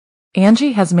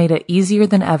Angie has made it easier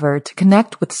than ever to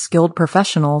connect with skilled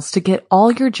professionals to get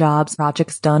all your jobs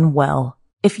projects done well.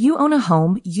 If you own a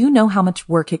home, you know how much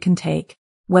work it can take,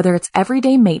 whether it's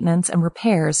everyday maintenance and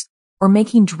repairs or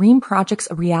making dream projects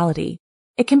a reality.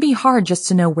 It can be hard just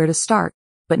to know where to start,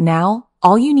 but now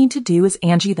all you need to do is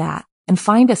Angie that and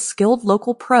find a skilled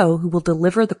local pro who will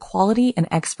deliver the quality and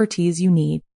expertise you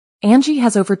need. Angie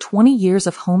has over 20 years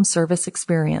of home service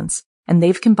experience, and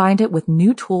they've combined it with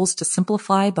new tools to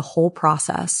simplify the whole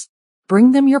process.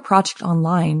 Bring them your project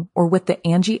online or with the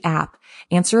Angie app,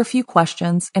 answer a few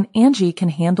questions, and Angie can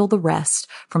handle the rest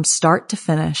from start to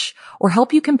finish, or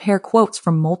help you compare quotes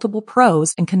from multiple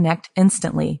pros and connect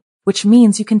instantly, which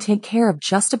means you can take care of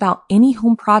just about any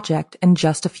home project in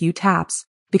just a few taps.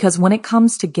 Because when it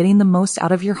comes to getting the most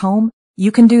out of your home,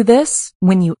 you can do this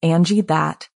when you Angie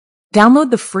that.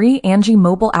 Download the free Angie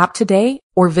mobile app today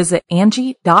or visit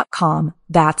Angie.com.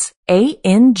 That's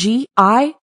ANGI.com.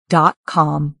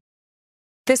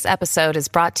 This episode is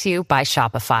brought to you by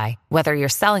Shopify. Whether you're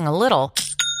selling a little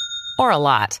or a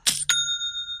lot,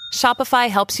 Shopify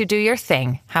helps you do your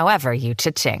thing, however you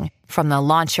cha-ching. From the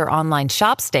launch your online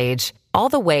shop stage, all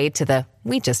the way to the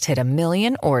we just hit 1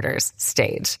 million orders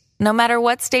stage. No matter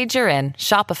what stage you're in,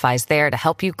 Shopify's there to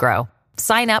help you grow.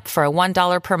 Sign up for a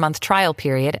 $1 per month trial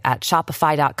period at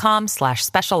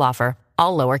shopify.com/special offer,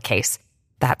 all lowercase.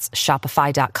 That's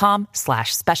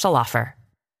shopify.com/special offer.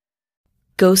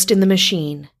 Ghost in the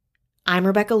Machine. I'm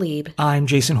Rebecca Lieb. I'm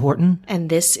Jason Horton. And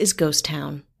this is Ghost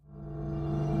Town.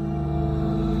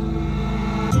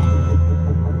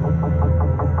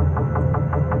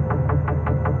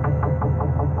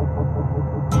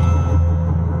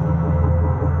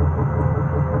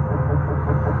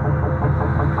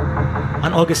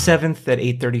 On August 7th at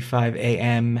 8:35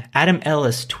 a.m., Adam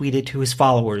Ellis tweeted to his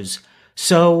followers,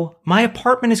 "So, my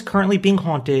apartment is currently being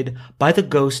haunted by the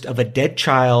ghost of a dead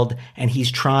child, and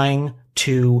he's trying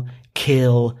to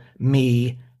kill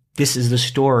me. This is the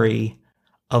story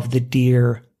of the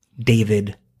Dear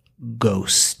David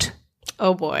ghost."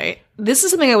 Oh boy. This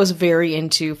is something I was very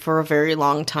into for a very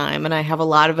long time, and I have a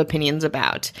lot of opinions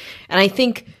about. And I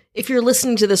think if you're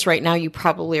listening to this right now, you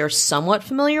probably are somewhat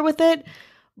familiar with it.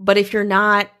 But if you're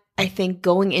not, I think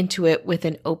going into it with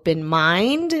an open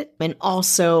mind, and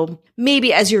also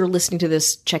maybe as you're listening to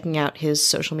this, checking out his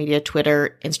social media,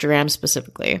 Twitter, Instagram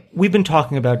specifically. We've been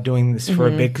talking about doing this for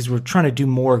a bit because we're trying to do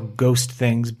more ghost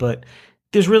things, but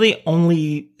there's really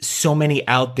only so many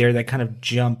out there that kind of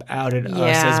jump out at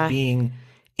us as being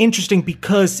interesting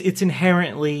because it's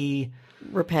inherently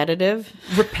repetitive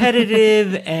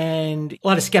and a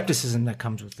lot of skepticism that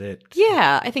comes with it.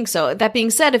 Yeah, I think so. That being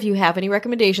said, if you have any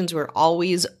recommendations, we're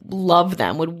always love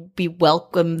them, would be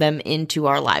welcome them into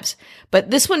our lives.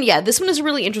 But this one is a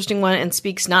really interesting one and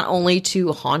speaks not only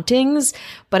to hauntings,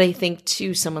 but I think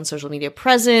to someone's social media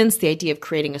presence, the idea of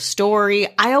creating a story.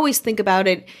 I always think about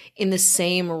it in the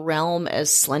same realm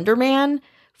as Slender Man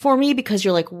for me, because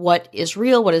you're like, what is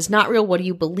real? What is not real? What do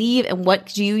you believe? And what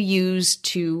do you use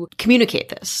to communicate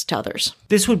this to others?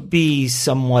 This would be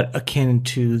somewhat akin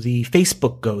to the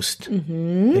Facebook ghost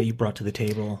that you brought to the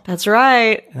table. That's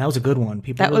right. And that was a good one.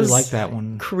 People really liked that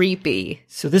one. Creepy.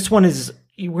 So this one is,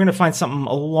 we're going to find something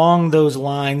along those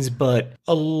lines, but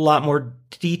a lot more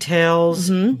details,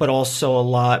 but also a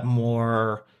lot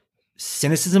more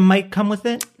cynicism might come with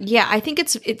it. Yeah, I think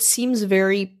it seems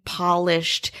very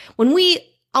polished.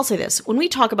 I'll say this, when we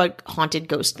talk about haunted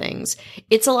ghost things,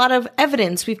 it's a lot of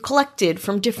evidence we've collected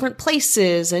from different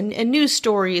places and news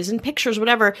stories and pictures,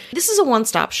 whatever. This is a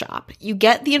one-stop shop. You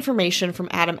get the information from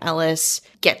Adam Ellis,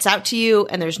 gets out to you,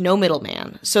 and there's no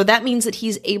middleman. So that means that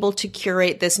he's able to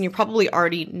curate this, and you probably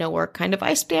already know where kind of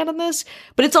I stand on this,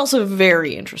 but it's also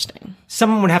very interesting.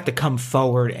 Someone would have to come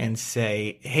forward and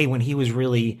say, hey, when he was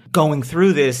really going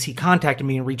through this, he contacted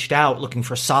me and reached out looking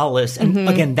for solace. And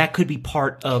again, that could be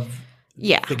part of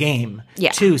the game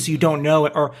too. So you don't know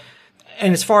it.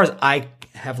 And as far as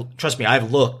trust me,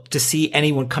 I've looked to see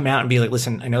anyone come out and be like,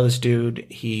 listen, I know this dude,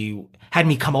 he had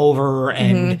me come over,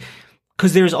 and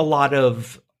because there's a lot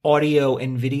of audio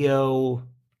and video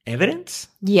evidence.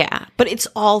 Yeah, but it's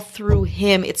all through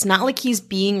him. It's not like he's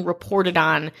being reported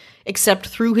on except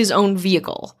through his own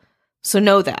vehicle. So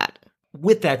know that.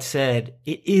 With that said,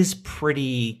 it is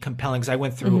pretty compelling because I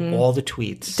went through all the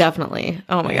tweets. Definitely.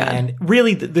 Oh my God. And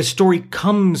really the story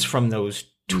comes from those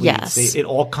tweets. Yes. It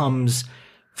all comes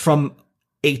from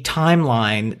a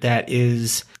timeline that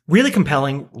is really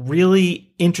compelling,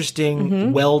 really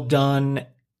interesting, well done.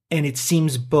 And it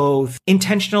seems both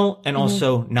intentional and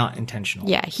also not intentional.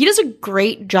 Yeah, he does a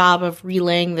great job of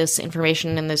relaying this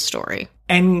information in this story.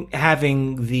 And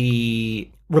having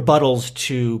the rebuttals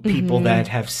to people that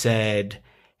have said,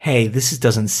 hey, this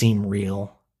doesn't seem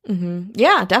real. Mm-hmm.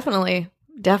 Yeah, definitely.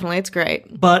 Definitely. It's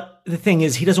great. But the thing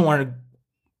is, he doesn't want to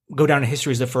go down in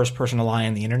history as the first person to lie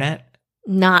on the internet.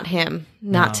 Not him.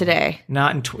 Not today.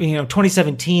 Not in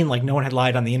 2017. Like no one had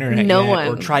lied on the internet yet,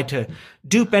 or tried to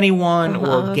dupe anyone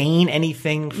or gain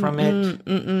anything from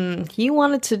it. He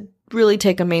wanted to really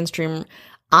take a mainstream,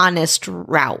 honest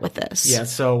route with this. Yeah,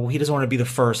 so he doesn't want to be the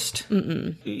first.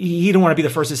 He don't want to be the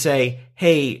first to say,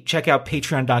 "Hey, check out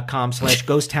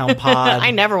patreon.com/ghosttownpod."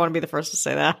 I never want to be the first to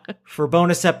say that. For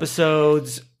bonus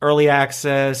episodes, early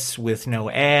access with no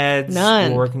ads.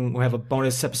 None. We have a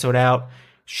bonus episode out.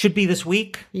 Should be this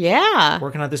week. Yeah.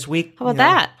 Working on this week. How about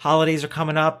that? Holidays are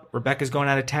coming up. Rebecca's going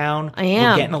out of town. I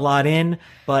am. We're getting a lot in,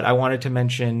 but I wanted to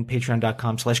mention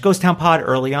patreon.com/ghosttownpod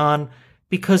early on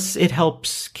because it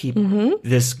helps keep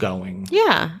this going.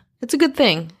 Yeah. It's a good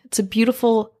thing. It's a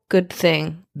beautiful, good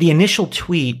thing. The initial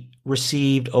tweet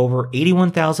received over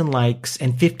 81,000 likes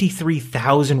and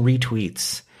 53,000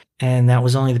 retweets. And that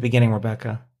was only the beginning,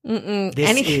 Rebecca.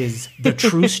 This is the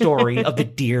true story of the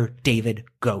Dear David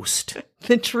ghost.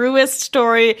 The truest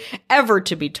story ever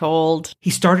to be told. He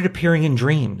started appearing in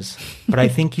dreams, but I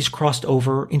think he's crossed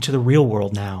over into the real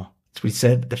world now. That's what he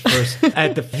said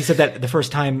he said that the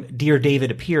first time Dear David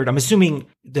appeared. I'm assuming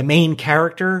the main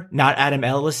character, not Adam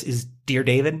Ellis, is Dear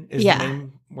David is the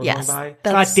name we're going by. It's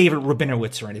not David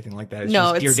Rabinowitz or anything like that. It's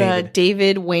just Dear David.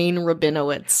 David Wayne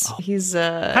Rabinowitz. Oh. He's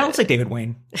kind of looks like David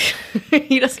Wayne.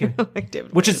 He doesn't look like David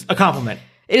Wayne. Which is a compliment.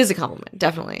 It is a compliment,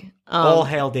 definitely. All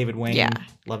hail David Wayne. Yeah.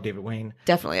 Love David Wayne.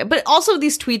 Definitely. But also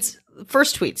these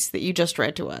first tweets that you just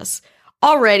read to us,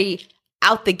 already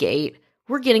out the gate,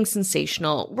 we're getting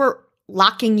sensational. We're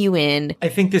locking you in. I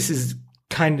think this is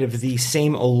kind of the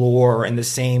same allure and the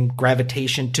same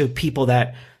gravitation to people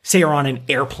that say are on an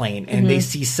airplane and they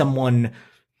see someone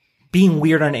being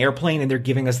weird on an airplane and they're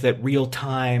giving us that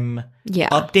real-time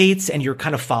updates and you're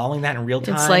kind of following that in real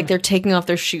time. It's like they're taking off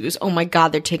their shoes. Oh my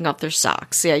God, they're taking off their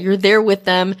socks. Yeah, you're there with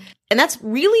them. And that's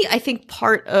really, I think,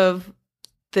 part of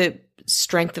the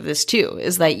strength of this too,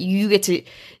 is that you get to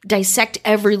dissect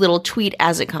every little tweet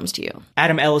as it comes to you.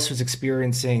 Adam Ellis was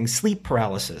experiencing sleep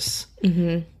paralysis,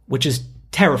 which is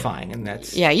terrifying. And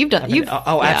that's... Yeah,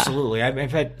 absolutely.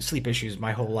 I've had sleep issues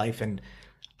my whole life and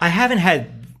I haven't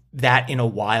had that in a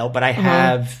while, but I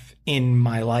have in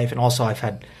my life. And also I've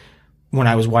had, when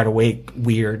I was wide awake,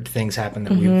 weird things happen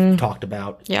that we've talked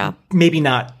about. Yeah. Maybe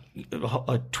not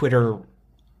a Twitter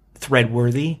thread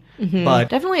worthy, but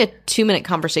definitely a 2-minute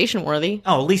conversation worthy.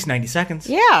 Oh, at least 90 seconds.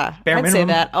 Yeah. Bare I'd minimum.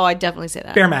 say that. Oh, I'd definitely say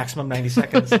that. Bare maximum 90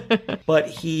 seconds. But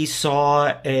he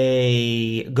saw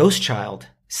a ghost child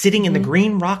sitting in the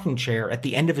green rocking chair at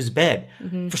the end of his bed.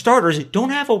 For starters,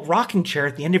 don't have a rocking chair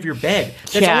at the end of your bed.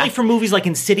 That's only for movies like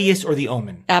Insidious or The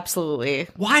Omen. Absolutely.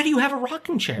 Why do you have a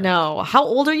rocking chair? No. How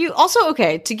old are you? Also,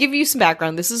 okay, to give you some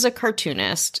background, this is a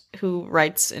cartoonist who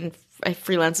writes and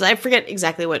freelances. I forget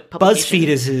exactly what publication. BuzzFeed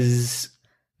is his,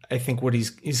 I think, what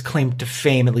he's claimed to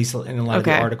fame, at least in a lot of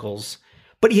the articles.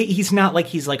 But he's not like,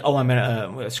 oh, I'm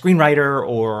a screenwriter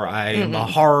or I'm a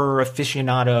horror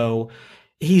aficionado.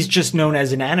 He's just known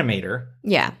as an animator.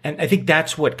 Yeah. And I think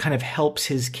that's what kind of helps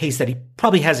his case, that he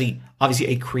probably has obviously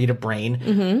a creative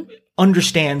brain,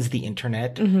 understands the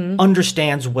internet,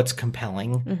 understands what's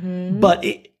compelling. But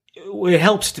it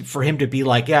helps for him to be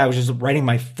like, I was just writing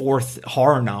my 4th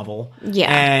horror novel. Yeah.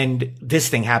 And this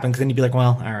thing happened. Because then he'd be like,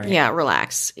 well, all right. Yeah,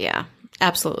 relax. Yeah,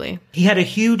 absolutely. He had a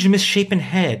huge misshapen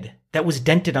head that was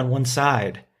dented on one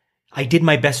side. I did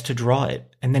my best to draw it.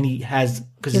 And then he has...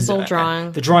 his little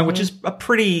drawing. The drawing, which is a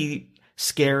pretty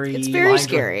scary... It's very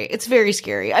scary. It's very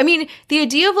scary. I mean, the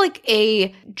idea of like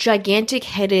a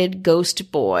gigantic-headed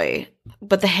ghost boy,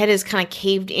 but the head is kind of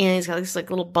caved in. He's got these like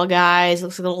little bug eyes. It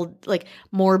looks like a little like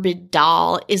morbid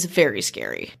doll, is very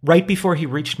scary. Right before he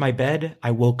reached my bed,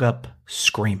 I woke up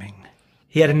screaming.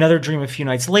 He had another dream a few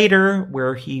nights later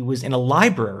where he was in a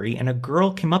library and a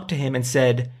girl came up to him and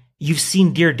said, "You've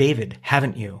seen Dear David,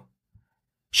 haven't you?"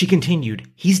 She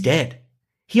continued, "He's dead.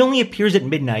 He only appears at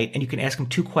midnight and you can ask him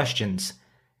 2 questions.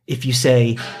 If you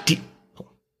say...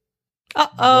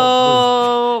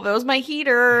 Uh-oh. That was my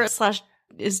heater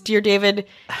 / is Dear David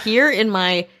here in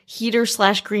my heater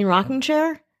 / green rocking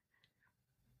chair?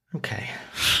 Okay.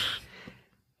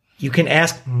 You can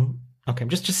ask... Okay, I'm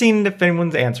just seeing if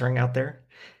anyone's answering out there.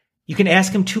 You can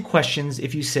ask him 2 questions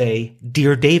if you say,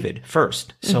 "Dear David,"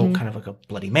 first. So kind of like a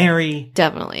Bloody Mary.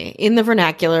 Definitely. In the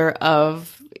vernacular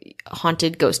of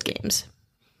haunted ghost games.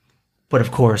 But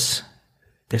of course,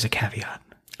 there's a caveat.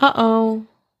 Uh-oh.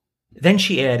 Then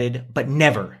she added, "But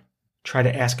never try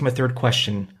to ask him a 3rd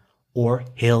question or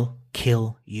he'll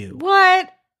kill you." What?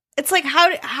 It's like,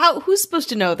 how who's supposed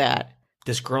to know that?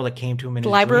 this girl that came to him in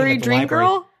his library dream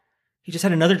girl. He just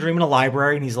had another dream in a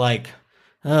library, and he's like,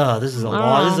 "Oh, this is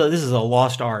a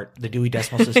lost art, the Dewey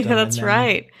Decimal System." Yeah, that's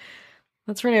right.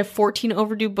 That's right. I have 14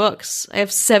 overdue books. I have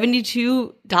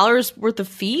 $72 worth of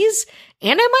fees,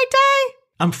 and I might die.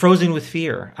 I'm frozen with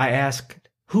fear. I ask,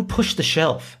 "Who pushed the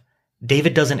shelf?"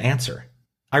 David doesn't answer.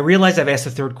 I realize I've asked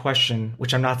the third question,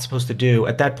 which I'm not supposed to do.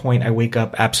 At that point, I wake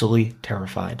up absolutely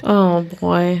terrified. Oh,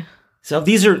 boy. So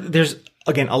there's,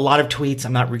 again, a lot of tweets.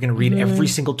 I'm not going to read every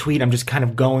single tweet. I'm just kind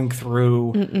of going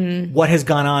through what has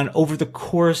gone on over the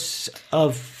course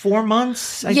of 4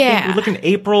 months. I think we're looking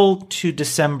April to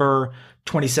December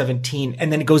 2017,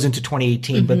 and then it goes into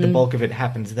 2018, but the bulk of it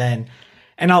happens then.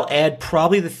 And I'll add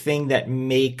probably the thing that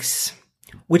makes,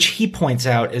 which he points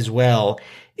out as well,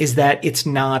 is that it's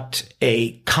not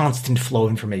a constant flow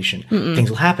of information. Things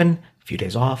will happen, a few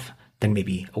days off, then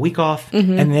maybe a week off,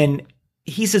 and then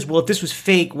he says, well, if this was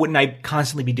fake, wouldn't I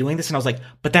constantly be doing this? And I was like,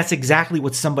 but that's exactly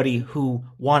what somebody who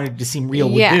wanted to seem real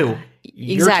would do.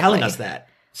 You're telling us that.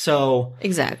 So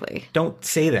exactly. Don't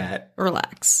say that.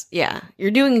 Relax. Yeah.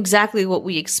 You're doing exactly what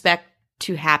we expect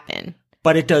to happen.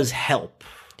 But it does help.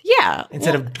 Yeah.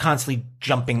 Instead of constantly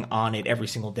jumping on it every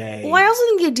single day. Well, I also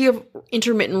think the idea of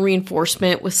intermittent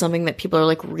reinforcement with something that people are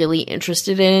like really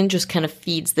interested in just kind of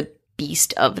feeds the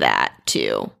beast of that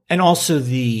too. And also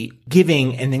the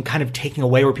giving and then kind of taking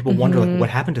away where people wonder like what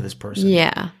happened to this person.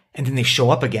 Yeah. And then they show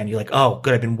up again. You're like, oh,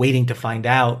 good. I've been waiting to find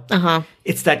out.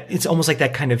 It's almost like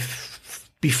that kind of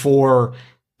before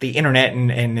the internet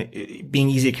and being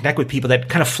easy to connect with people, that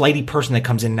kind of flighty person that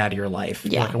comes in and out of your life.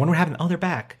 Yeah. Like, I wonder what happened. Oh, they're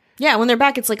back. Yeah. When they're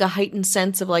back, it's like a heightened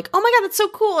sense of like, oh my God, that's so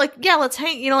cool. Like, yeah, let's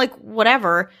hang, like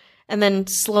whatever. And then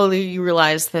slowly you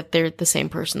realize that they're the same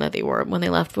person that they were when they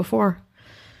left before.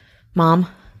 Mom.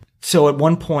 So at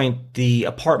one point, the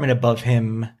apartment above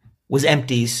him was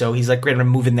empty. So he's like, great, I'm going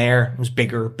to move in there. It was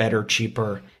bigger, better,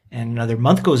 cheaper. And another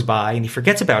month goes by and he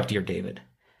forgets about Dear David.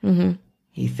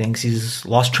 He thinks he's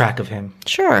lost track of him.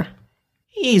 Sure.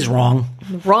 He's wrong.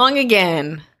 Wrong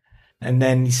again. And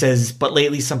then he says, but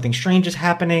lately something strange is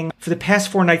happening. For the past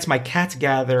 4 nights, my cats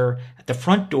gather at the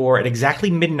front door at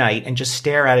exactly midnight and just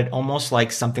stare at it almost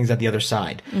like something's at the other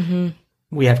side.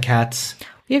 We have cats.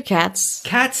 We have cats.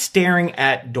 Cats staring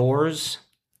at doors,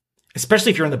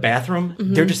 especially if you're in the bathroom,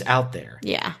 they're just out there.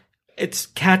 Yeah.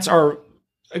 Cats are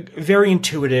very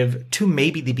intuitive to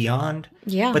maybe the beyond.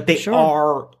 Yeah, but they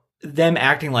are, them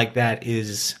acting like that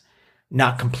is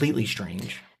not completely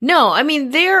strange. No, I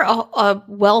mean, they're a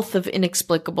wealth of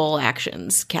inexplicable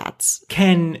actions, cats.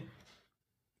 Can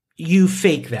you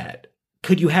fake that?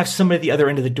 Could you have somebody at the other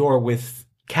end of the door with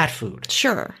cat food?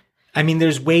 Sure. I mean,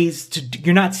 there's ways to,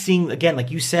 you're not seeing, again, like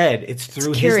you said, it's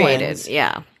through his lens.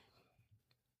 Yeah.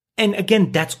 And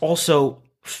again, that's also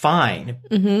fine.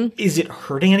 Is it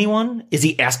hurting anyone? Is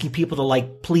he asking people to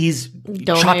like, please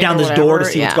chop down this door to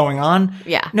see what's going on?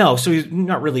 Yeah. No, so he's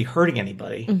not really hurting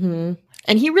anybody.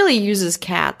 And he really uses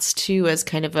cats too as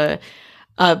kind of a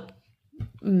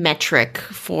metric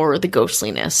for the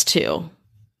ghostliness too.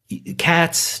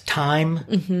 Cats, time,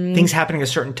 things happening at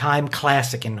a certain time,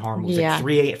 classic in horror movies. Like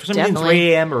 3 a.m. For some reason,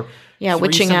 3 a.m. or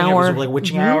witching hour. Like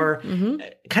witching hour.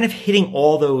 Kind of hitting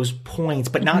all those points,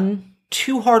 but not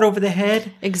too hard over the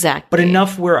head. Exactly. But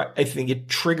enough where I think it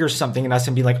triggers something in us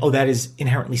and be like, oh, that is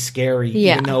inherently scary.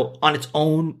 Yeah. Even though on its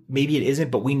own, maybe it isn't,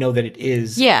 but we know that it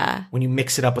is. Yeah. When you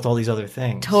mix it up with all these other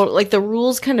things. Totally. Like the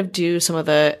rules kind of do some of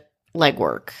the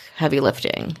legwork, heavy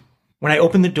lifting. When I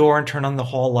opened the door and turned on the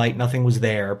hall light, nothing was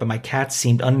there, but my cats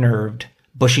seemed unnerved,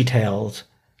 bushy-tailed,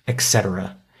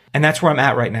 etc. And that's where I'm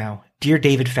at right now. Dear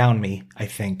David found me, I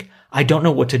think. I don't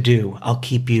know what to do. I'll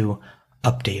keep you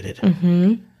updated.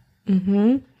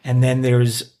 And then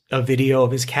there's a video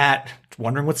of his cat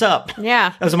wondering what's up.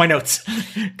 Yeah. Those are my notes.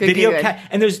 Good. Cat.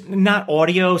 And there's not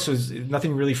audio, so there's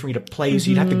nothing really for me to play. So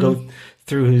you'd have to go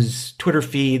through his Twitter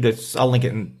feed. I'll link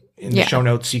it in the show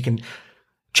notes so you can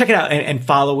check it out and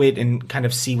follow it and kind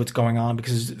of see what's going on,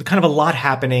 because there's kind of a lot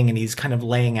happening and he's kind of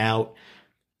laying out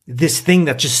this thing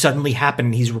that just suddenly happened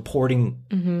and he's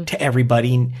reporting to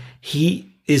everybody. And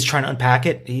he is trying to unpack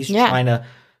it. He's trying to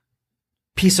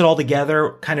piece it all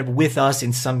together kind of with us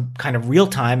in some kind of real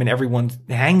time, and everyone's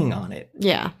hanging on it.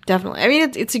 Yeah, definitely. I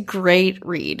mean, it's a great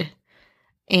read.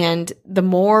 And the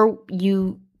more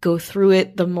you go through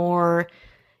it, the more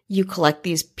you collect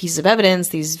these pieces of evidence,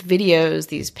 these videos,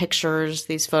 these pictures,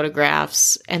 these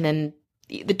photographs, and then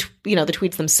the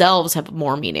tweets themselves have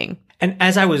more meaning. And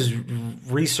as I was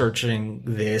researching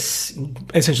this,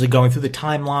 essentially going through the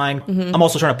timeline, I'm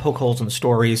also trying to poke holes in the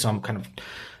story. So I'm kind of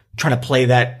trying to play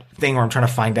that thing where I'm trying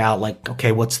to find out, like,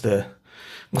 okay, what's the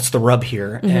rub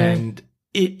here? And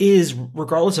it is,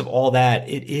 regardless of all that,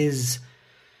 it is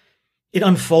it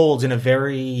unfolds in a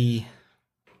very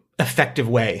effective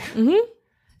way. Mm-hmm.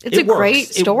 It's a great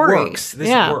story. It works. This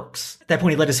works. At that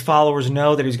point, he let his followers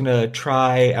know that he was going to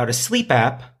try out a sleep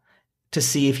app to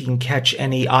see if he can catch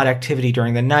any odd activity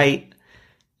during the night.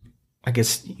 I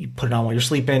guess you put it on while you're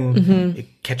sleeping. Mm-hmm.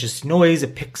 It catches noise.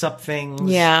 It picks up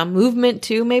things. Yeah, movement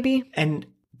too, maybe. And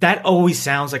that always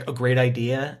sounds like a great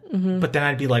idea, but then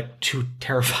I'd be like too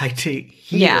terrified to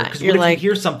hear. Yeah, because what if you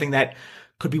hear something that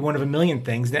could be one of a million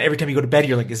things? Then every time you go to bed,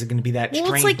 you're like, is it going to be that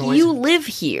strange it's like noise? you live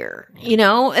here, you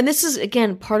know? And this is,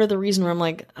 again, part of the reason where I'm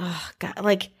like, oh, God,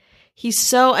 like, he's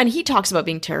so, and he talks about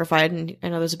being terrified, and I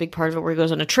know there's a big part of it where he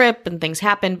goes on a trip and things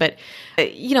happen, but,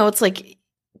 you know, it's like,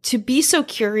 to be so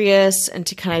curious and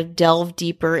to kind of delve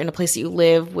deeper in a place that you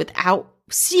live without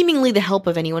seemingly the help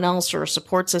of anyone else or a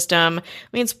support system. I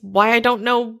mean, it's why I don't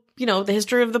know, you know, the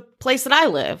history of the place that I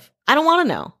live. I don't want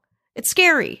to know. It's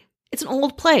scary. It's an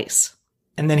old place.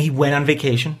 And then he went on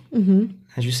vacation,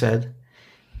 as you said.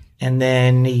 And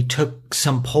then he took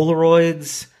some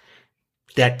Polaroids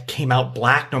that came out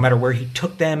black no matter where he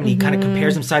took them. And he kind of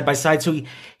compares them side by side. So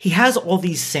he has all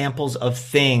these samples of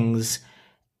things.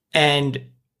 And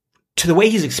to the way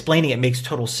he's explaining it makes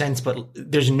total sense. But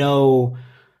there's no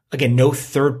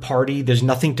third party. There's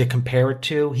nothing to compare it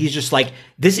to. He's just like,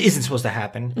 this isn't supposed to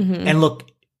happen. And look,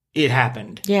 it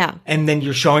happened. Yeah. And then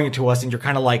you're showing it to us and you're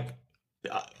kind of like,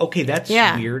 okay, that's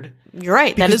weird. You're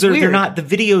right. Because that is weird. They're not, the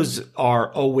videos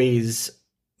are always,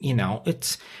 you know,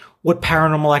 it's what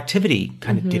Paranormal Activity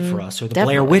kind of did for us, or the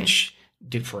Blair Witch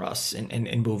did for us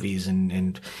in movies,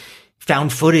 and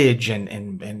found footage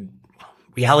and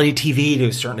reality TV to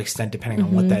a certain extent, depending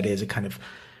on what that is. It kind of,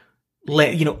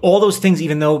 you know, all those things,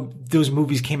 even though those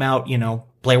movies came out, you know,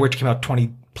 Blair Witch came out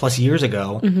 20 plus years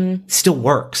ago, still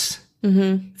works.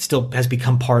 Still has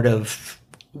become part of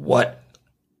what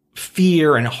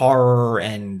fear and horror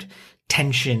and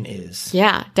tension is.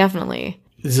 Yeah, definitely.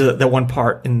 Is that one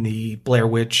part in the Blair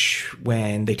Witch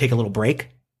when they take a little break?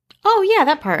 Oh, yeah,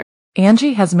 that part.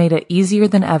 Angie has made it easier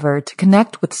than ever to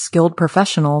connect with skilled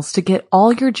professionals to get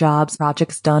all your jobs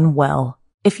projects done well.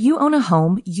 If you own a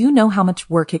home, you know how much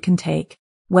work it can take,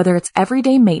 whether it's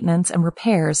everyday maintenance and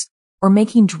repairs or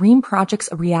making dream projects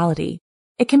a reality.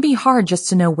 It can be hard just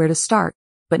to know where to start,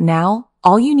 but now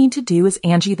all you need to do is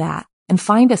Angie that and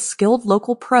find a skilled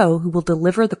local pro who will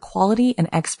deliver the quality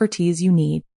and expertise you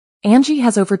need. Angie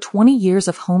has over 20 years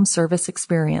of home service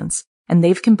experience, and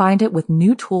they've combined it with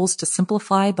new tools to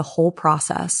simplify the whole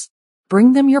process.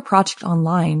 Bring them your project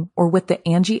online or with the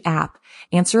Angie app,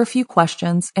 answer a few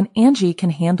questions, and Angie can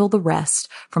handle the rest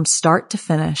from start to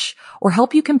finish, or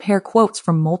help you compare quotes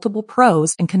from multiple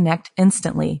pros and connect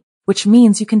instantly, which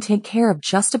means you can take care of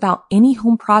just about any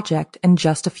home project in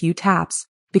just a few taps.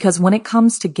 Because when it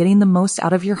comes to getting the most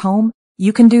out of your home,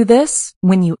 you can do this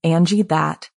when you Angie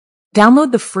that.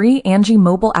 Download the free Angie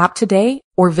mobile app today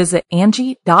or visit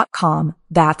Angie.com.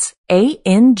 That's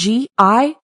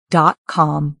ANGI.com.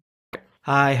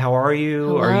 Hi, how are you?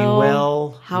 Hello. Are you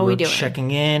well? How are we doing?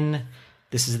 Checking in.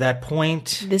 This is that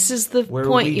point. This is the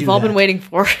point you've all been waiting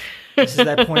for. This is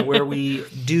that point where we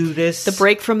do this. The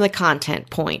break from the content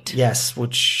point. Yes,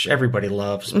 which everybody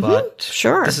loves, but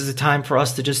sure. This is a time for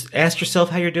us to just ask yourself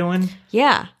how you're doing.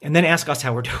 Yeah. And then ask us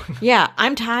how we're doing. Yeah,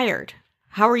 I'm tired.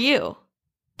 How are you?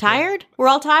 Tired? We're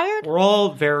all tired? We're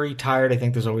all very tired. I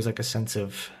think there's always like a sense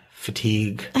of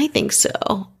fatigue. I think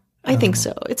so.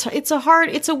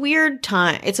 It's a weird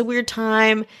time. It's a weird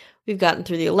time. We've gotten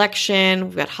through the election.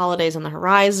 We've got holidays on the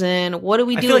horizon. What do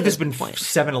we do? I feel like there's been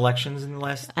 7 elections in the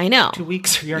last 2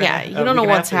 weeks. You don't know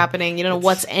what's happening. You don't know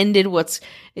what's ended. What's,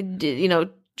 you know,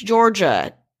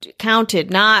 Georgia counted,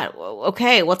 not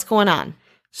okay. What's going on?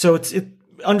 So it's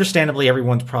understandably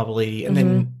everyone's probably, and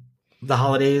then the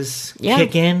holidays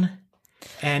kick in.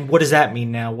 And what does that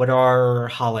mean now? What are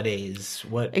holidays?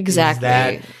 What exactly is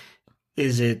that?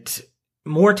 Is it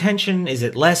more tension? Is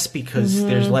it less because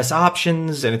there's less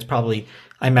options? And it's probably,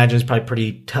 I imagine it's probably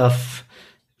pretty tough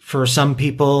for some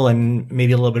people and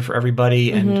maybe a little bit for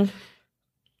everybody. And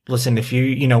listen, if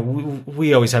you know,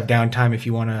 we always have downtime if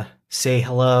you want to say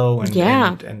hello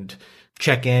and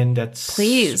check in. That's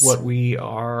please what we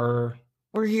are.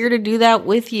 We're here to do that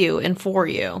with you and for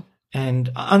you.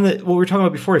 And on what we were talking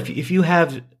about before, if you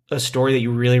have a story that you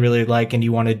really, really like and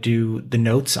you want to do the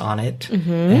notes on it,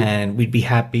 and we'd be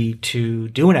happy to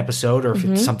do an episode, or if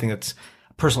it's something that's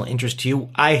a personal interest to you.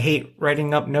 I hate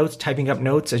writing up notes, typing up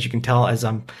notes, as you can tell as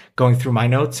I'm going through my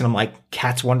notes, and I'm like,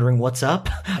 cat's wondering what's up.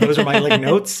 Those are my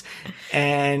notes.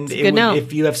 And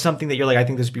if you have something that you're like, I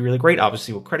think this would be really great,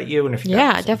 obviously we'll credit you. And if you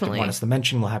definitely want us to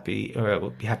mention, we'll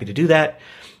be happy to do that.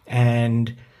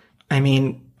 And I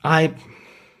mean, I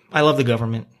love the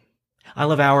government. I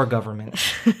love our government.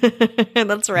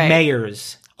 That's right.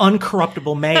 Mayors.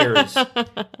 Uncorruptible mayors.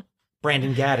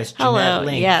 Brandon Gaddis, Jeanette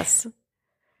Link. Yes.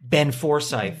 Ben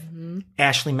Forsyth.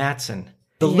 Ashley Matson.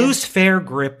 The loose, fair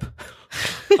grip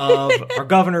of our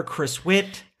governor, Chris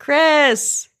Witt.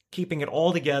 Chris. Keeping it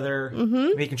all together,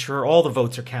 making sure all the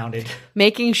votes are counted.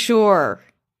 Making sure.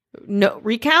 No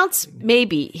recounts?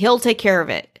 Maybe. He'll take care of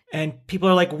it. And people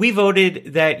are like, we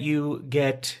voted that you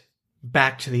get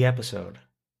back to the episode.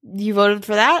 You voted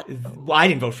for that? Well, I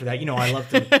didn't vote for that. You know, I love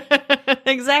to.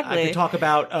 Exactly. I could talk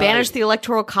about. Banish the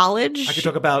Electoral College. I could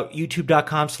talk about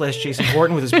youtube.com/Jason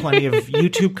Horton, where there's plenty of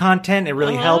YouTube content. It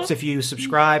really helps if you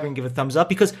subscribe and give a thumbs up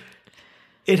because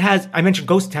it has. I mentioned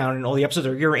Ghost Town and all the episodes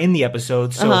you're in the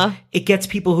episode. So it gets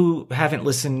people who haven't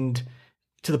listened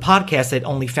to the podcast that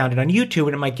only found it on YouTube,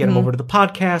 and it might get them over to the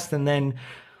podcast. And then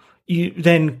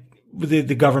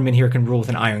the government here can rule with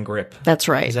an iron grip. That's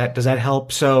right. Does that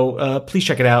help? So please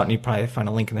check it out, and you probably find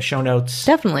a link in the show notes.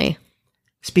 Definitely.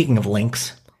 Speaking of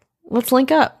links. Let's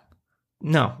link up.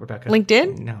 No, Rebecca.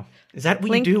 LinkedIn? No. Is that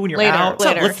what you do when you're later, out?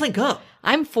 Later. Let's link up.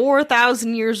 I'm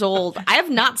 4,000 years old. I have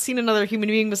not seen another human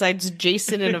being besides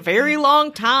Jason in a very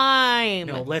long time.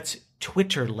 No, let's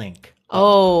Twitter link.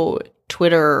 Oh,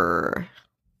 Twitter.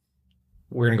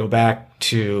 We're going to go back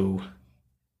to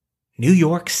New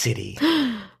York City.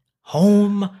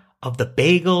 Home of the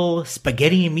bagel,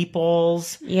 spaghetti and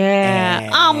meatballs. Yeah,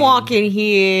 I'm walking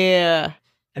here.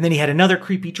 And then he had another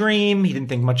creepy dream. He didn't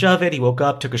think much of it. He woke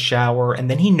up, took a shower, and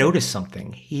then he noticed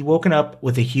something. He woken up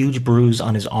with a huge bruise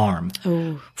on his arm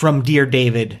from Dear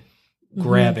David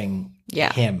grabbing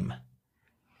him.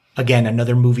 Again,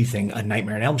 another movie thing, A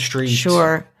Nightmare on Elm Street.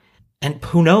 Sure. And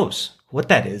who knows what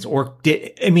that is? Or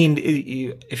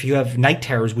if you have night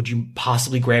terrors, would you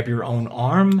possibly grab your own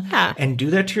arm and do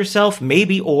that to yourself?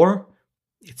 Maybe, or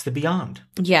it's the beyond.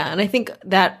 Yeah, and I think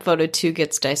that photo too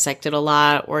gets dissected a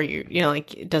lot, or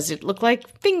like, does it look like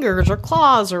fingers or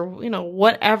claws or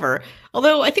whatever?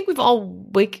 Although I think we've all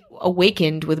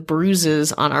awakened with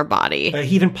bruises on our body.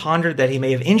 He even pondered that he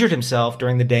may have injured himself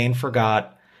during the day and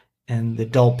forgot, and the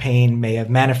dull pain may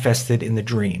have manifested in the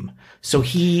dream. So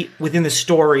he, within the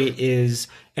story, is,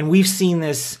 and we've seen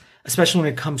this, especially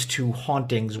when it comes to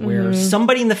hauntings, where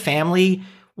somebody in the family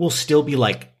will still be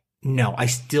like, no,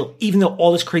 even though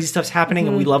all this crazy stuff's happening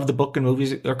and we love the book and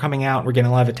movies that are coming out and we're getting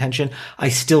a lot of attention, I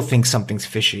still think something's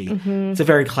fishy. It's a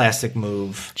very classic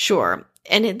move. Sure.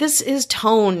 And this is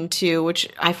tone too, which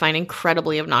I find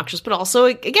incredibly obnoxious, but also,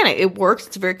 again, it works.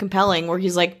 It's very compelling, where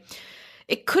he's like,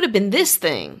 it could have been this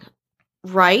thing,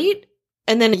 right?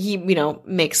 And then he,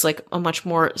 makes like a much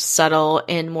more subtle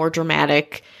and more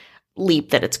dramatic leap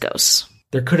that it's ghosts.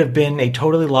 There could have been a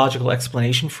totally logical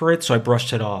explanation for it, so I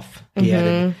brushed it off. He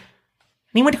added. And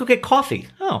he went to go get coffee.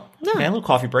 Oh, okay, a little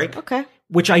coffee break. Okay.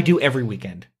 Which I do every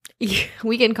weekend.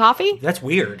 Weekend coffee? That's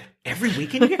weird. Every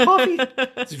weekend you get coffee?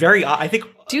 It's very odd. I think...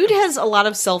 Dude has a lot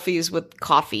of selfies with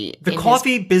coffee. The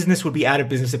coffee business would be out of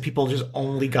business if people just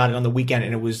only got it on the weekend,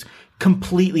 and it was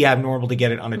completely abnormal to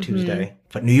get it on a Tuesday.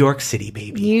 But New York City,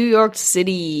 baby. New York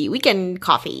City. Weekend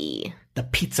coffee. The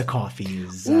pizza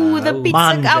coffees. Ooh, the pizza.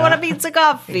 Manga. I want a pizza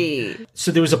coffee.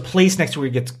 So there was a place next to where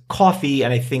you get coffee,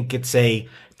 and I think they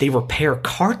repair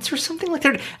carts or something like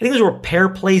that. I think there's a repair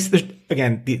place. This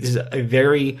is a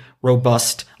very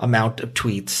robust amount of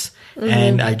tweets,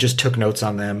 and I just took notes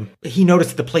on them. He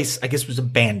noticed that the place, I guess, was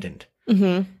abandoned.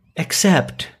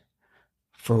 Except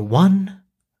for one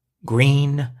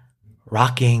green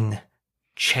rocking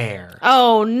chair.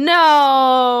 Oh,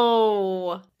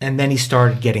 no. And then he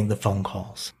started getting the phone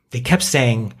calls. They kept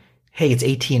saying, hey, it's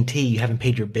AT&T, you haven't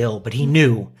paid your bill. But he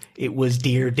knew it was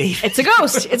Dear David. It's a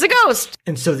ghost. It's a ghost.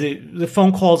 And so the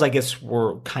phone calls, I guess,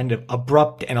 were kind of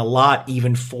abrupt and a lot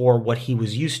even for what he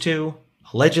was used to.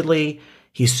 Allegedly,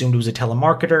 he assumed it was a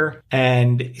telemarketer.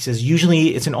 And he says, usually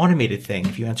it's an automated thing.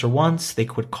 If you answer once, they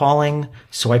quit calling.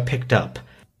 So I picked up.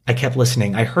 I kept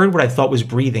listening. I heard what I thought was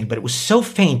breathing, but it was so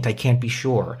faint I can't be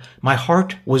sure. My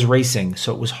heart was racing,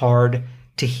 so it was hard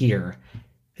to hear.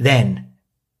 Then,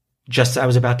 just as I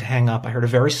was about to hang up, I heard a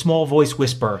very small voice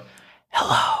whisper,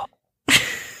 hello.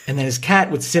 And then his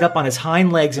cat would sit up on his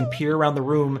hind legs and peer around the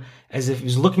room as if he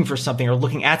was looking for something or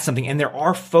looking at something. And there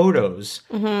are photos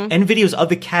and videos of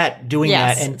the cat doing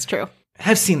that. Yes, and it's true.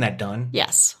 Have seen that done.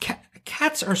 Yes.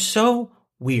 Cats are so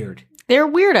weird. They're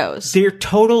weirdos. They're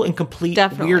total and complete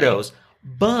weirdos.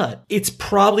 But it's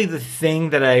probably the thing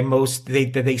that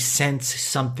that they sense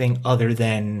something other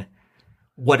than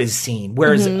what is seen.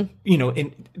 Whereas, in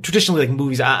traditionally like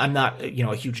movies, I'm not,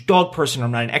 a huge dog person.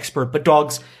 I'm not an expert, but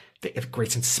dogs, they have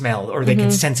great sense of smell, or they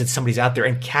can sense that somebody's out there.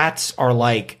 And cats are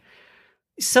like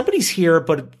somebody's here,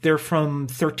 but they're from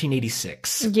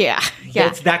 1386. Yeah.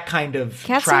 It's that kind of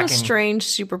Cats tracking. have a strange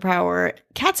superpower.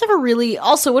 Cats have a really,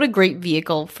 also what a great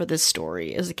vehicle for this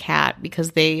story is a cat,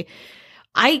 because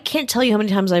I can't tell you how many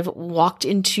times I've walked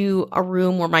into a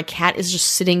room where my cat is just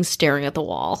sitting staring at the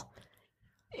wall.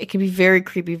 It can be very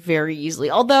creepy very easily.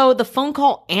 Although the phone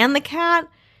call and the cat,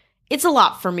 it's a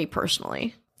lot for me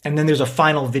personally. And then there's a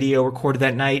final video recorded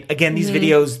that night. Again, these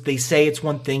videos, they say it's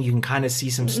one thing. You can kind of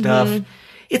see some stuff.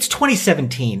 It's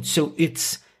 2017, so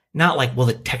it's not like, well,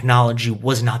 the technology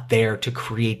was not there to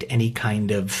create any kind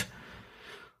of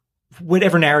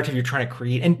whatever narrative you're trying to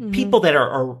create. And people that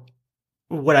are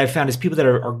what I've found is people that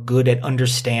are good at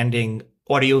understanding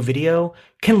audio video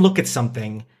can look at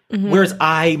something, whereas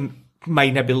I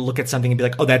might not be able to look at something and be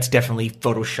like, oh, that's definitely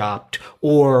photoshopped,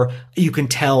 or you can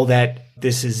tell that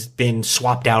this has been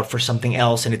swapped out for something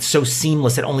else, and it's so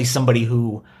seamless that only somebody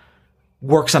who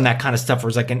works on that kind of stuff, or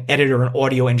is like an editor or an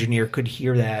audio engineer, could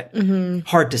hear that.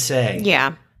 Hard to say.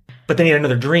 Yeah. But then he had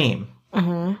another dream.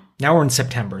 Now we're in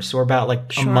September, so we're about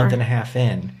like a month and a half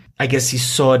in. I guess he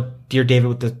saw Dear David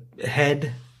with the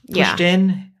head pushed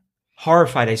in.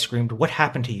 Horrified, I screamed, "What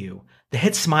happened to you?" The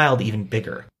head smiled even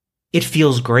bigger. "It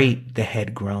feels great," the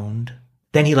head groaned.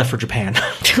 Then he left for Japan.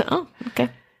 Oh, okay.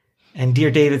 And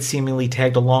Dear David seemingly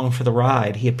tagged along for the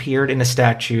ride. He appeared in a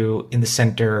statue in the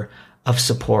center of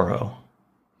Sapporo.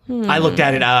 I looked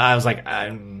at it. I was like,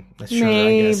 I'm not sure,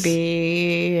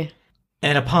 maybe. I guess.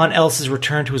 And upon Ellis's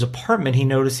return to his apartment, he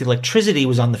noticed the electricity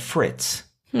was on the fritz.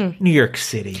 New York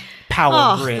City.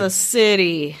 Power grid. The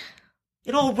city.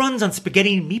 It all runs on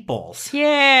spaghetti and meatballs.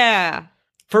 Yeah.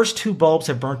 First 2 bulbs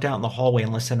have burnt out in the hallway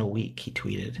in less than a week, he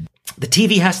tweeted. The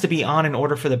TV has to be on in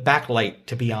order for the backlight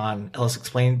to be on, Ellis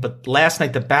explained. But last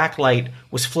night, the backlight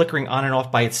was flickering on and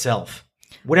off by itself.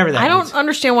 Whatever that means. I don't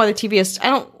understand why the TV is... I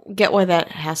don't get why that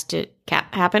has to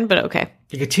happen, but okay.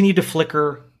 It continued to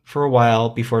flicker for a while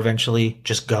before eventually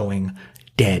just going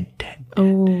dead.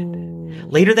 Oh.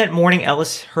 Later that morning,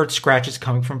 Ellis heard scratches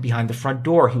coming from behind the front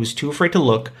door. He was too afraid to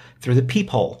look through the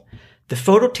peephole. The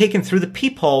photo taken through the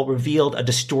peephole revealed a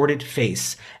distorted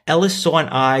face. Ellis saw an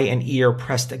eye and ear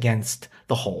pressed against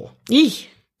the hole. Eek.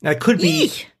 Now, it could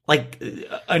be like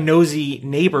a nosy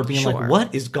neighbor being Sure. like,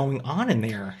 what is going on in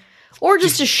there? Or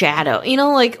just a shadow,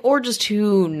 or just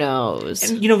who knows.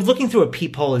 And, looking through a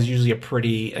peephole is usually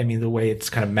the way it's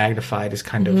kind of magnified is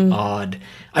kind of odd.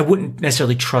 I wouldn't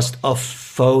necessarily trust a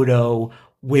photo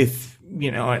with,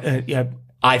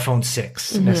 iPhone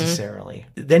 6 necessarily.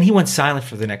 Then he went silent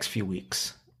for the next few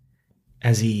weeks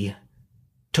as he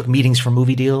took meetings for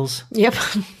movie deals. Yep,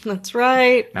 that's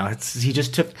right. No, he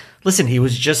just took, listen, he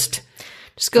was just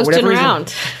ghosting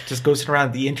around. Just ghosting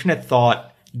around. The internet thought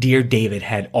Dear David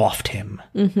had offed him.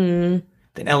 Then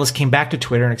Ellis came back to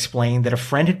Twitter and explained that a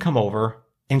friend had come over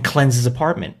and cleansed his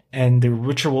apartment, and the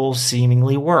ritual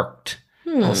seemingly worked. A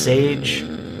little sage,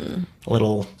 a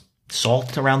little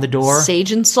salt around the door.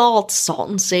 Sage and salt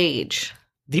and sage.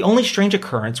 The only strange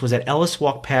occurrence was that Ellis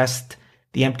walked past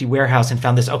the empty warehouse and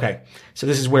found this. Okay, so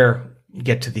this is where you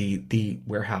get to the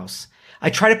warehouse. I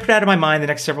tried to put it out of my mind the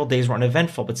next several days were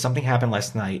uneventful, but something happened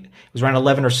last night. It was around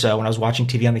 11 or so when I was watching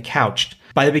TV on the couch.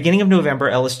 By the beginning of November,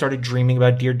 Ellis started dreaming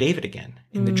about Dear David again.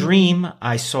 In the dream,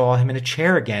 I saw him in a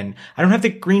chair again. I don't have the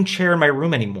green chair in my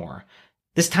room anymore.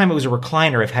 This time it was a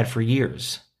recliner I've had for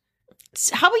years.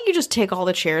 How about you just take all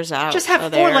the chairs out? Just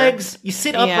have 4 legs. You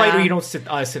sit upright or you don't sit at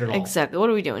all. Exactly. What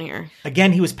are we doing here?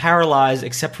 Again, he was paralyzed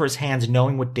except for his hands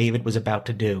knowing what David was about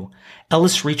to do.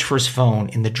 Ellis reached for his phone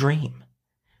in the dream.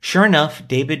 Sure enough,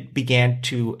 David began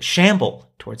to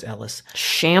shamble towards Ellis.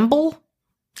 Shamble?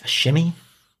 A shimmy?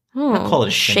 I'll call it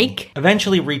a shimmy. Shake?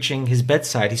 Eventually reaching his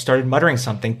bedside, he started muttering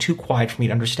something too quiet for me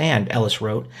to understand, Ellis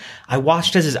wrote. I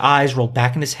watched as his eyes rolled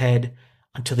back in his head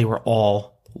until they were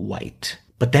all white.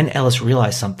 But then Ellis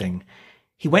realized something.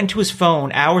 He went to his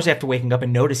phone hours after waking up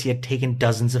and noticed he had taken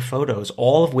dozens of photos,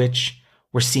 all of which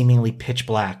were seemingly pitch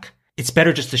black. It's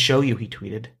better just to show you, he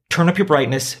tweeted. Turn up your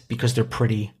brightness because they're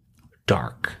pretty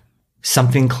dark.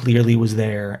 Something clearly was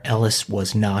there. Ellis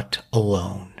was not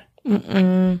alone.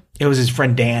 It was his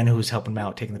friend Dan who was helping him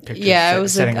out, taking the pictures. Yeah, it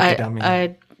was setting up the dummy.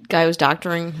 a guy who was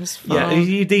doctoring his phone.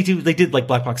 Yeah, they did like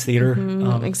Black Box Theater.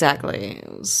 Exactly. It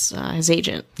was his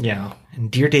agent. Yeah. And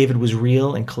Dear David was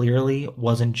real and clearly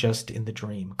wasn't just in the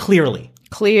dream. Clearly.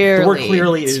 The word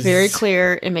clearly is very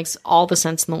clear. It makes all the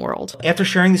sense in the world. After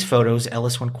sharing these photos,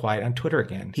 Ellis went quiet on Twitter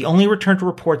again. He only returned to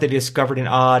report that he discovered an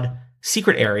odd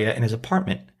secret area in his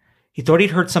apartment. He thought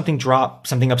he'd heard something drop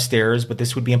something upstairs, but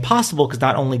this would be impossible because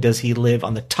not only does he live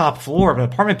on the top floor of an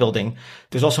apartment building,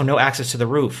 there's also no access to the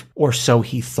roof, or so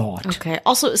he thought. Okay.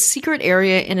 Also, a secret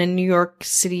area in a New York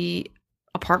City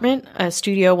apartment, a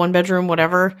studio, 1 bedroom,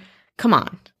 whatever. Come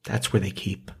on. That's where they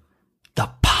keep the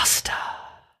pasta.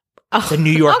 Oh, the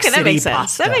New York City that makes pasta.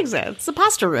 Sense. That makes sense. It's a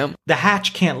pasta room. The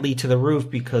hatch can't lead to the roof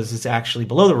because it's actually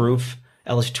below the roof.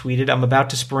 Ellis tweeted, "I'm about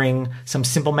to spring some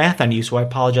simple math on you, so I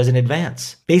apologize in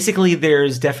advance." Basically,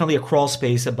 there's definitely a crawl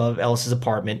space above Ellis's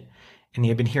apartment, and he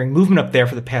had been hearing movement up there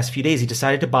for the past few days. He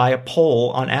decided to buy a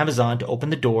pole on Amazon to open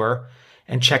the door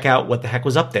and check out what the heck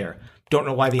was up there. Don't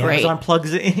know why the Amazon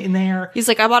plugs in there. He's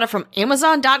like, I bought it from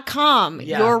Amazon.com,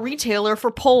 your retailer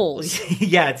for poles.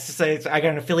 Yeah, it's I got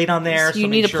an affiliate on there. So you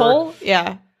need a pole?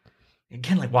 Yeah.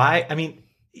 Again, like, why? I mean,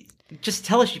 just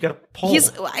tell us you got a pole.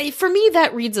 For me,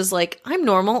 that reads as like, I'm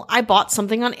normal. I bought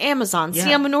something on Amazon. Yeah.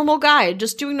 See, I'm a normal guy,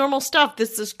 just doing normal stuff.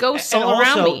 This ghosts all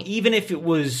around me. Even if it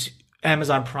was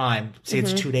Amazon Prime, say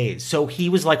it's 2 days. So he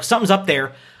was like, something's up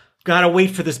there. Gotta wait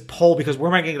for this pole because where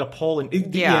am I going to get a pole? In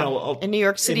New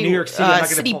York City. In New York City,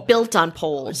 city built on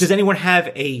poles. Does anyone have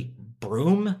a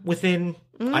broom within,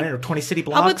 I don't know, 20 city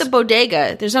blocks? How about the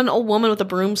bodega? There's an old woman with a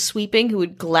broom sweeping who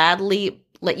would gladly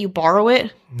let you borrow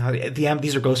it. No,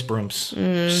 these are ghost brooms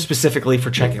specifically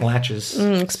for checking latches.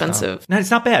 Expensive. So, no,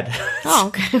 it's not bad. Oh,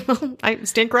 okay. Well, I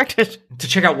stand corrected. To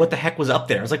check out what the heck was up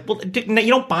there. I was like, well, you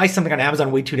don't buy something on Amazon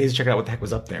and wait 2 days to check out what the heck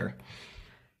was up there.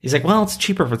 He's like, well, it's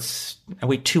cheaper if I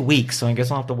wait 2 weeks, so I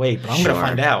guess I'll have to wait, but I'm going to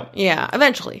find out. Yeah,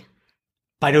 eventually.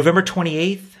 By November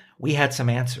 28th, we had some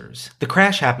answers. The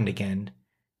crash happened again,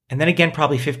 and then again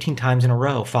probably 15 times in a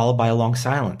row, followed by a long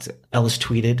silence, Ellis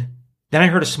tweeted. Then I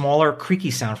heard a smaller, creaky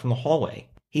sound from the hallway.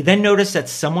 He then noticed that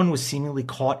someone was seemingly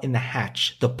caught in the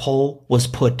hatch. The pole was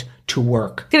put to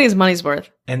work. Getting his money's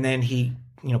worth. And then he,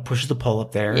 pushes the pole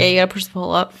up there. Yeah, you gotta push the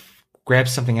pole up.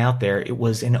 Grabs something out there. It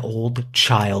was an old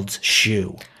child's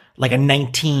shoe. Like a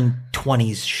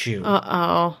 1920s shoe.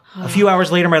 Uh-oh. A few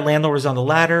hours later, my landlord was on the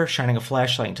ladder, shining a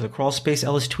flashlight into the crawl space,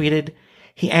 Ellis tweeted.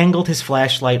 He angled his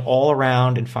flashlight all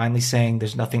around and finally saying,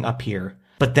 "There's nothing up here."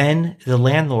 But then the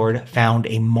landlord found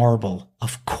a marble.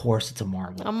 Of course it's a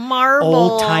marble. A marble.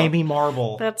 Old-timey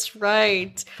marble. That's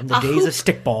right. From the days of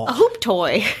stickball. A hoop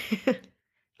toy.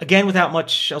 Again, without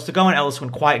much else to go on, Ellis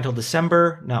went quiet until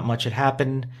December. Not much had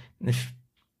happened. In the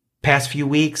past few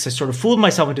weeks, I sort of fooled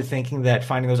myself into thinking that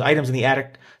finding those items in the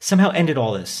attic somehow ended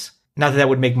all this. Not that that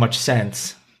would make much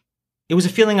sense. It was a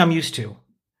feeling I'm used to.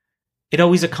 It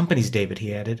always accompanies David,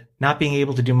 he added. Not being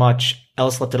able to do much,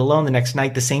 Ellis left it alone. The next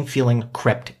night, the same feeling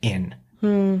crept in.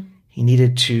 He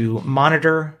needed to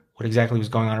monitor what exactly was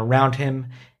going on around him.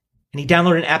 And he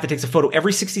downloaded an app that takes a photo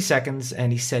every 60 seconds.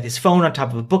 And he set his phone on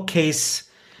top of a bookcase,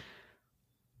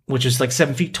 which is like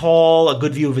 7 feet tall, a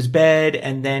good view of his bed.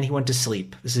 And then he went to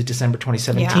sleep. This is December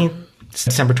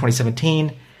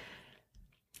 2017.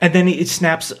 And then it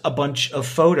snaps a bunch of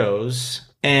photos.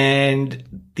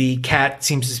 And the cat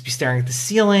seems to be staring at the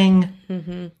ceiling.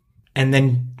 Mm-hmm. And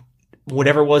then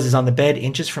whatever it was is on the bed,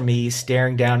 inches from me,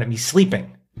 staring down at me,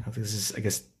 sleeping. This is, I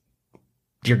guess,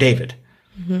 Dear David.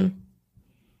 Mm-hmm.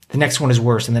 The next one is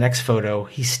worse. In the next photo,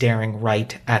 he's staring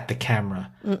right at the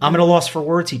camera. I'm at a loss for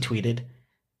words, he tweeted.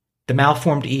 The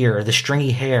malformed ear, the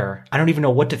stringy hair. I don't even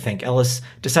know what to think. Ellis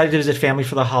decided to visit family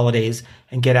for the holidays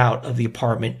and get out of the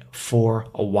apartment for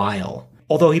a while.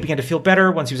 Although he began to feel better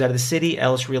once he was out of the city,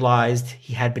 Ellis realized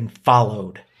he had been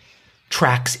followed.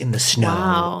 Tracks in the snow.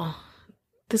 Wow.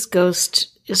 This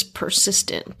ghost is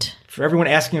persistent. For everyone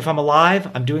asking if I'm alive,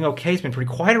 I'm doing okay. It's been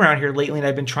pretty quiet around here lately, and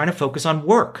I've been trying to focus on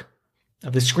work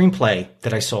of the screenplay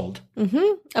that I sold.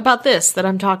 Mm-hmm. About this that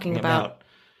I'm talking about.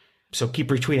 So keep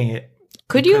retweeting it.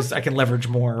 Could you? Because I can leverage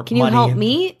more money. Can you help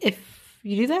me if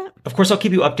you do that? Of course, I'll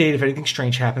keep you updated if anything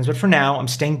strange happens. But for now, I'm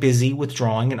staying busy with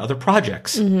drawing and other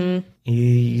projects. Mm-hmm.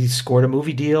 He scored a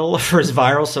movie deal for his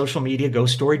viral social media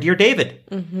ghost story, Dear David.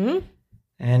 Mm-hmm.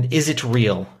 And is it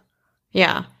real?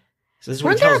 Yeah. So this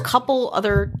Weren't there a couple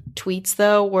other tweets,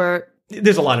 though, where...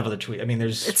 There's a lot of other tweets. I mean,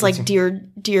 there's... It's like,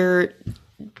 Dear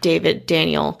David,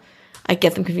 Daniel. I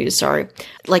get them confused, sorry.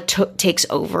 Like, takes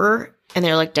over... And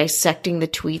they're like dissecting the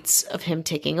tweets of him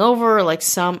taking over, like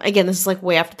again, this is like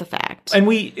way after the fact. And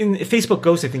in Facebook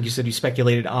Ghost, I think you said you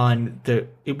speculated on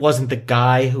it wasn't the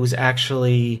guy who was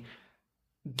actually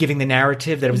giving the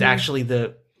narrative, that it was actually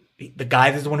the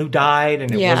guy that's the one who died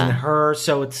and it wasn't her.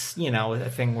 So it's, a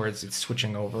thing where it's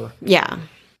switching over. Yeah.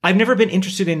 I've never been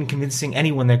interested in convincing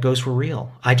anyone that ghosts were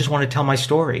real. I just want to tell my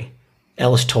story.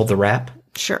 Ellis told the Wrap.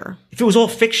 Sure. If it was all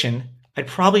fiction, I'd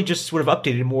probably just would have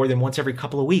updated it more than once every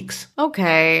couple of weeks.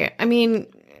 Okay. I mean,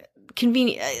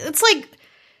 convenient. It's like,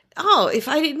 if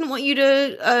I didn't want you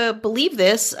to believe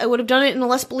this, I would have done it in a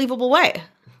less believable way.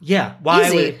 Yeah. Why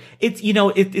Easy. would it's,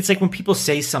 it's like when people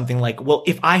say something like, well,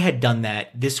 if I had done that,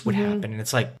 this would happen. And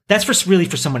it's like, that's really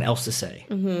for someone else to say.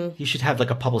 You should have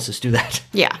like a publicist do that.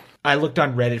 Yeah. I looked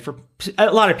on Reddit for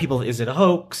a lot of people. Is it a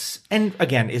hoax? And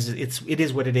again, it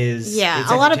is what it is. Yeah,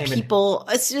 it's a lot of people,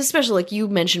 especially like you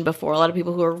mentioned before, a lot of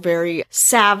people who are very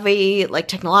savvy, like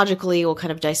technologically, will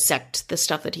kind of dissect the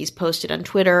stuff that he's posted on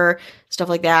Twitter, stuff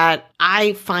like that.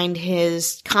 I find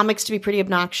his comics to be pretty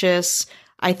obnoxious.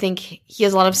 I think he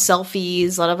has a lot of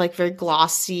selfies, a lot of like very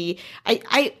glossy.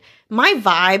 My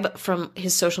vibe from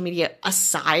his social media,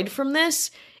 aside from this,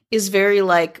 is very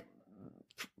like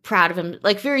proud of him,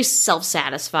 like very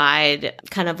self-satisfied,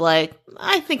 kind of like,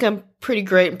 I think I'm pretty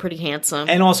great and pretty handsome.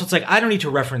 And also it's like, I don't need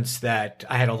to reference that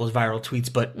I had all those viral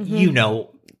tweets, but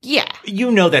yeah,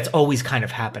 that's always kind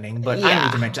of happening, but I don't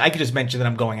need to mention, I could just mention that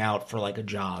I'm going out for like a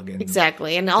jog. And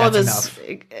exactly. And all of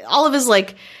his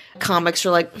like comics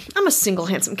are like, I'm a single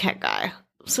handsome cat guy.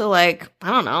 So like, I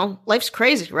don't know, life's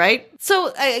crazy, right?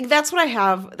 So that's what I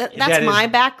have. That's my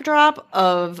backdrop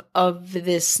of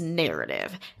this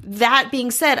narrative. That being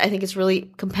said, I think it's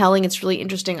really compelling. It's really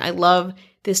interesting. I love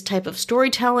this type of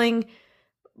storytelling,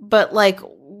 but like,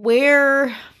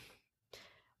 where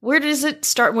does it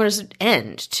start and where does it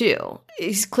end too?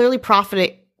 He's clearly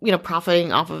profiting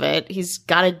off of it. He's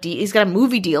got a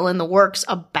movie deal in the works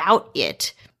about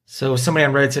it. So somebody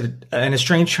on Reddit said, in a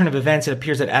strange turn of events, it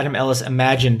appears that Adam Ellis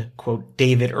imagined, quote,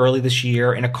 David early this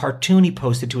year in a cartoon he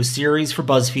posted to a series for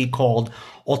BuzzFeed called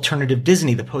Alternative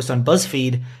Disney. The post on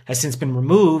BuzzFeed has since been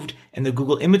removed, and the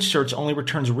Google image search only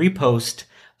returns reposts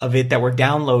of it that were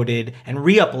downloaded and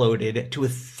re-uploaded to a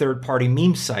third-party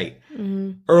meme site.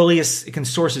 Earliest it can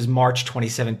source is March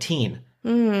 2017,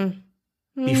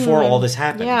 before all this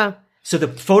happened. Yeah. So the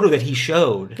photo that he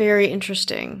showed... Very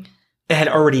interesting. It had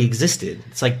already existed.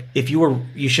 It's like,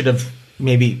 you should have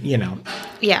maybe,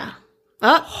 Yeah.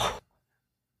 Oh.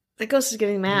 The ghost is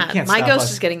getting mad. My ghost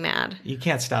is getting mad. You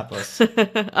can't stop us.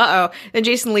 Uh-oh. Then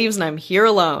Jason leaves and I'm here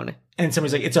alone. And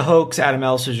somebody's like, it's a hoax. Adam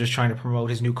Ellis is just trying to promote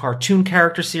his new cartoon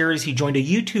character series. He joined a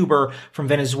YouTuber from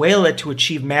Venezuela to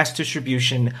achieve mass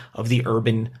distribution of the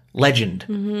urban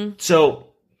legend. So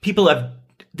people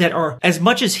that are, as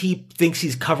much as he thinks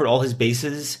he's covered all his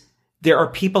bases, there are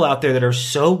people out there that are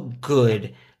so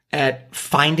good at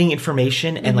finding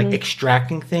information and like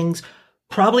extracting things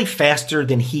probably faster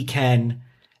than he can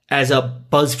as a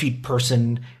BuzzFeed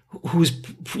person who's,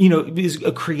 is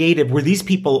a creative, where these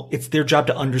people, it's their job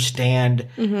to understand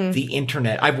the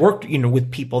internet. I've worked, with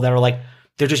people that are like,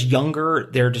 they're just younger.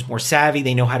 They're just more savvy.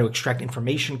 They know how to extract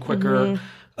information quicker.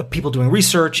 People doing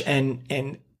research.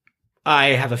 And I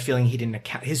have a feeling he didn't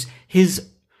account his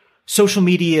social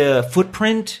media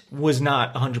footprint was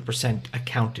not 100%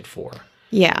 accounted for.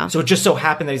 Yeah. So it just so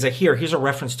happened that he's like, here's a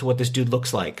reference to what this dude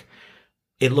looks like.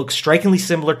 It looks strikingly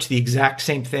similar to the exact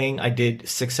same thing I did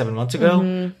 6-7 months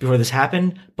ago before this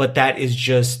happened, but that is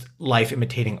just life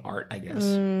imitating art, I guess.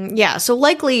 Yeah. So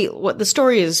likely what the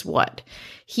story is,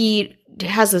 he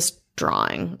has this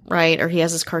drawing, right? Or he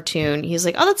has this cartoon. He's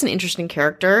like, oh, that's an interesting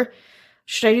character.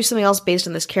 Should I do something else based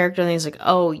on this character? And then he's like,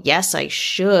 oh, yes, I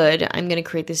should. I'm going to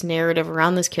create this narrative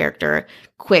around this character.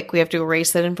 Quick, we have to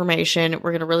erase that information.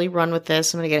 We're going to really run with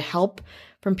this. I'm going to get help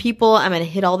from people. I'm going to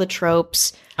hit all the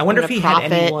tropes. I wonder if he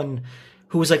had anyone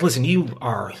who was like, listen, you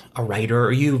are a writer,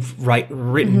 or you've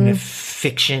written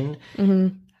fiction.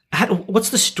 What's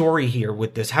the story here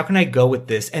with this? How can I go with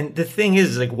this? And the thing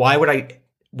is, like, why would I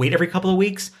wait every couple of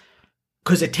weeks?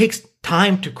 Because it takes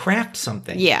time to craft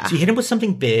something. Yeah. So you hit him with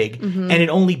something big, and it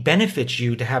only benefits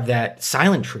you to have that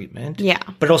silent treatment. Yeah.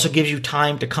 But it also gives you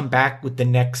time to come back with the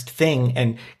next thing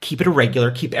and keep it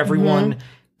irregular, keep everyone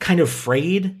kind of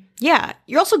frayed. Yeah.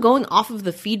 You're also going off of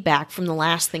the feedback from the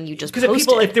last thing you just posted.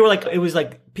 Because if they were like, it was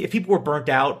like, if people were burnt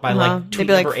out by like tweet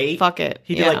number 8, fuck it.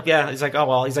 He'd be like, yeah. He's like, oh,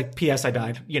 well, he's like, P.S. I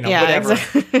died. Whatever.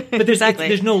 Exactly. But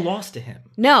there's no loss to him.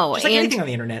 No. Just like anything on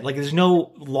the internet. Like, there's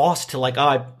no loss to like, oh,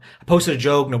 I posted a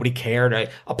joke, nobody cared. A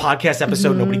podcast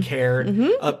episode, nobody cared.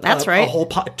 That's right. A whole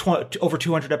over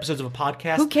 200 episodes of a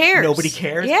podcast. Who cares? Nobody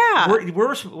cares. Yeah.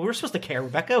 We're supposed to care,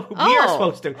 Rebecca. We are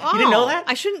supposed to. You didn't know that?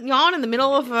 I shouldn't yawn in the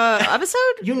middle of an episode?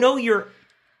 You're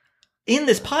in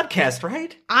this podcast,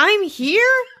 right? I'm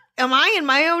here? Am I in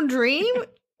my own dream?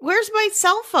 Where's my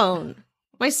cell phone?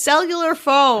 My cellular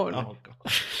phone. Oh,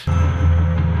 gosh.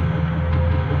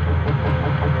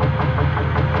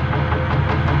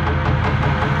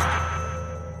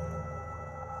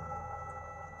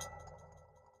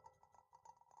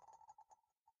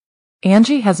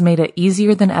 Angie has made it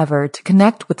easier than ever to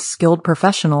connect with skilled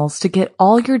professionals to get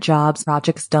all your jobs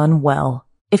projects done well.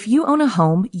 If you own a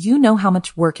home, you know how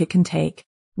much work it can take,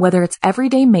 whether it's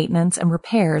everyday maintenance and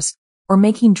repairs or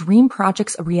making dream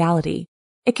projects a reality.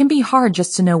 It can be hard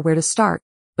just to know where to start,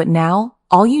 but now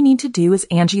all you need to do is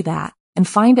Angie that and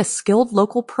find a skilled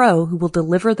local pro who will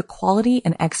deliver the quality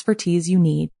and expertise you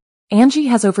need. Angie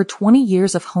has over 20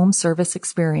 years of home service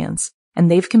experience,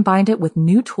 and they've combined it with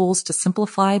new tools to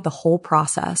simplify the whole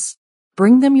process.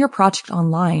 Bring them your project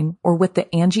online or with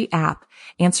the Angie app,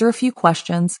 answer a few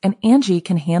questions, and Angie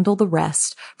can handle the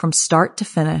rest from start to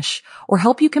finish, or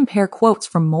help you compare quotes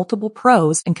from multiple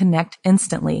pros and connect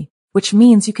instantly, which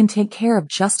means you can take care of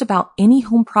just about any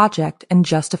home project in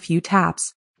just a few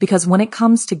taps. Because when it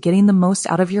comes to getting the most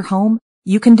out of your home,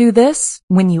 you can do this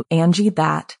when you Angie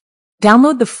that.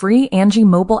 Download the free Angie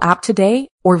mobile app today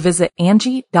or visit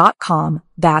Angie.com.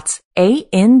 That's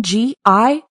ANGI.com.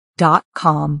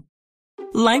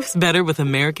 Life's better with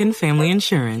American Family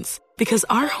Insurance because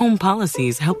our home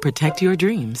policies help protect your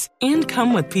dreams and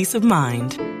come with peace of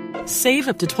mind. Save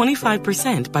up to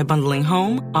 25% by bundling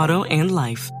home, auto, and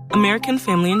life. American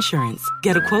Family Insurance.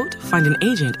 Get a quote, find an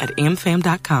agent at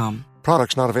amfam.com.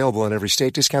 Products not available in every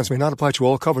state. Discounts may not apply to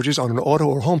all coverages on an auto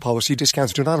or home policy.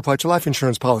 Discounts do not apply to life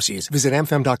insurance policies. Visit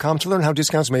amfam.com to learn how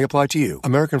discounts may apply to you.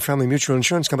 American Family Mutual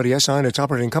Insurance Company, SI, and its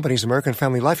operating companies, American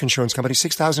Family Life Insurance Company,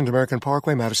 6000 American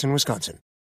Parkway, Madison, Wisconsin.